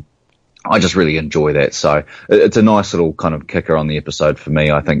 and I just really enjoy that. So it's a nice little kind of kicker on the episode for me.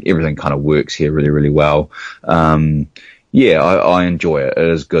 I think everything kind of works here really, really well. I enjoy it. It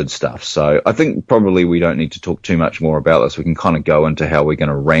is good stuff. So I think probably we don't need to talk too much more about this. We can kind of go into how we're going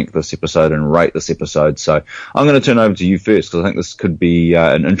to rank this episode and rate this episode. So I'm going to turn over to you first, because I think this could be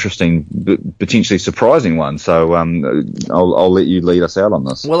an interesting, potentially surprising one. So I'll let you lead us out on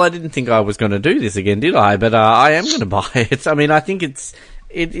this. Well, I didn't think I was going to do this again, did I? But I am going to buy it. I think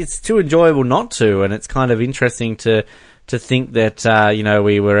it's too enjoyable not to, and it's kind of interesting to think that,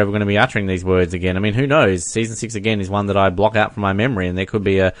 we were ever going to be uttering these words again. Who knows? Season 6 again is one that I block out from my memory, and there could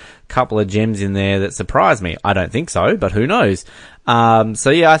be a couple of gems in there that surprise me. I don't think so, but who knows? I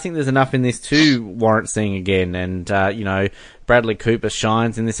think there's enough in this to warrant seeing again. And, Bradley Cooper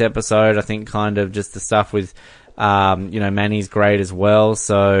shines in this episode. I think kind of just the stuff with, Manny's great as well.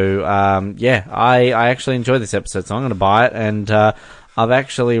 So, I actually enjoyed this episode, so I'm going to buy it. And, I've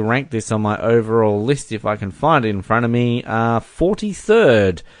actually ranked this on my overall list, if I can find it in front of me,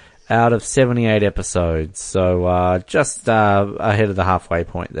 43rd out of 78 episodes. So just ahead of the halfway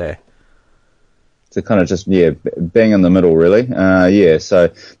point there. So kind of just, bang in the middle, really. So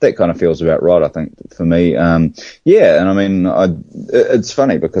that kind of feels about right, I think, for me. It's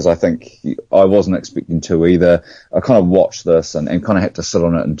funny because I think I wasn't expecting to either. I kind of watched this and kind of had to sit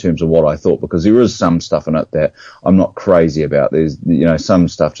on it in terms of what I thought, because there is some stuff in it that I'm not crazy about. There's, some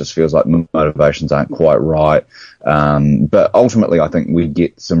stuff just feels like motivations aren't quite right. But ultimately, I think we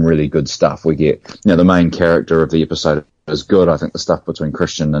get some really good stuff. We get, the main character of the episode is good. I think the stuff between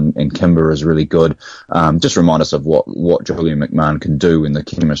Christian and Kimber is really good. Just remind us of what Julian McMahon can do when the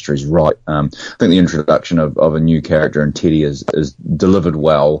chemistry is right. I think the introduction of a new character in Teddy is delivered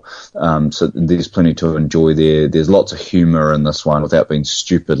well. So there's plenty to enjoy there. There's lots of humour in this one without being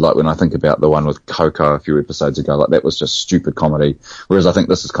stupid. Like when I think about the one with Coco a few episodes ago, like that was just stupid comedy. Whereas I think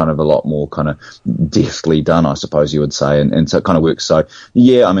this is kind of a lot more kind of deftly done, I suppose you would say. And so it kind of works. So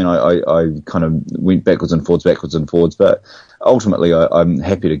I kind of went backwards and forwards, but ultimately I'm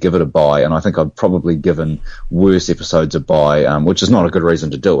happy to give it a buy, and I think I've probably given worse episodes a buy, which is not a good reason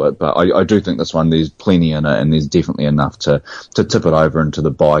to do it, but I do think this one, there's plenty in it, and there's definitely enough to tip it over into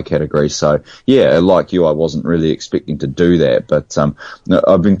the buy category. So like you, I wasn't really expecting to do that, but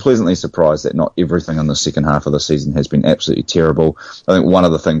I've been pleasantly surprised that not everything in the second half of the season has been absolutely terrible. I think one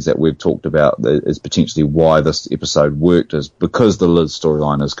of the things that we've talked about is potentially why this episode worked is because the Liz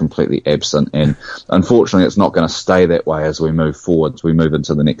storyline is completely absent, and unfortunately it's not going to stay that way as we move forward. We move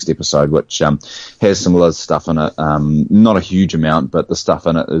into the next episode, which has some Liz stuff in it. Not a huge amount, but the stuff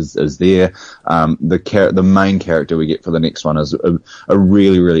in it is there. The main character we get for the next one is a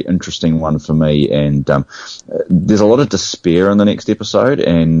really, really interesting one for me, and there's a lot of despair in the next episode,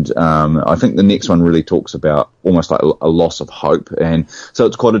 and I think the next one really talks about almost like a loss of hope, and so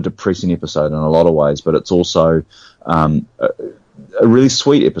it's quite a depressing episode in a lot of ways, but it's also a really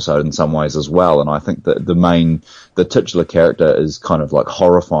sweet episode in some ways as well. And I think that the titular character is kind of like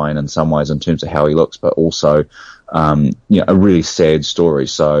horrifying in some ways in terms of how he looks, but also, a really sad story.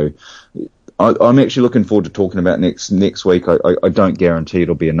 So I'm actually looking forward to talking about next week. I don't guarantee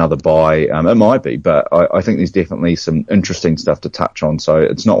it'll be another buy. It might be, but I think there's definitely some interesting stuff to touch on. So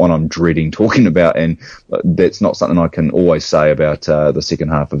it's not one I'm dreading talking about, and that's not something I can always say about the second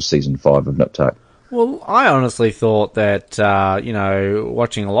half of season 5 of Nip Tuck. Well, I honestly thought that,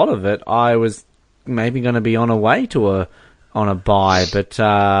 watching a lot of it, I was maybe going to be on a way to on a buy, but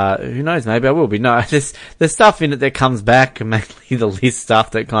who knows, maybe I will be. No, there's stuff in it that comes back, mainly the list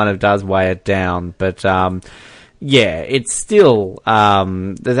stuff that kind of does weigh it down, but it's still,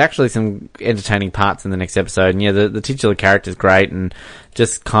 there's actually some entertaining parts in the next episode, and the titular character's great, and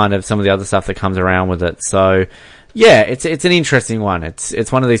just kind of some of the other stuff that comes around with it, so it's an interesting one.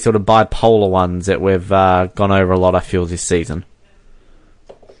 It's one of these sort of bipolar ones that we've gone over a lot, I feel, this season.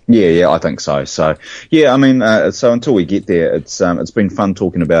 Yeah, I think so. So, yeah, I mean, so until we get there, it's been fun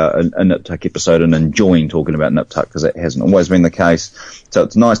talking about a Nip Tuck episode and enjoying talking about Nip Tuck because it hasn't always been the case. So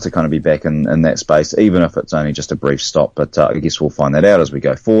it's nice to kind of be back in that space, even if it's only just a brief stop. But I guess we'll find that out as we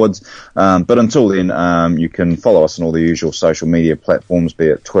go forwards. But until then, you can follow us on all the usual social media platforms, be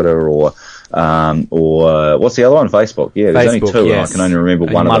it Twitter or what's the other one? Facebook. Yeah, there's Facebook, only two, yes. and I can only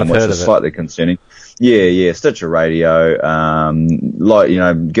remember one of them, which is slightly concerning. Yeah, Stitcher Radio.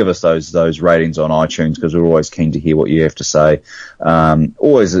 Give us those ratings on iTunes because we're always keen to hear what you have to say.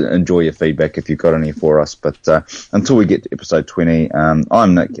 Always enjoy your feedback if you've got any for us. But until we get to episode 20,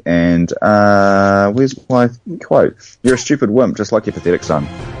 I'm Nick, and where's my quote? You're a stupid wimp, just like your pathetic son.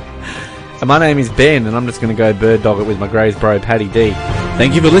 And my name is Ben, and I'm just going to go bird dog it with my Grays bro, Paddy D.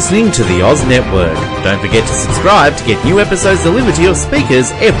 Thank you for listening to the Oz Network. Don't forget to subscribe to get new episodes delivered to your speakers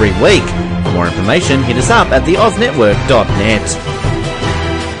every week. For more information, hit us up at theoznetwork.net.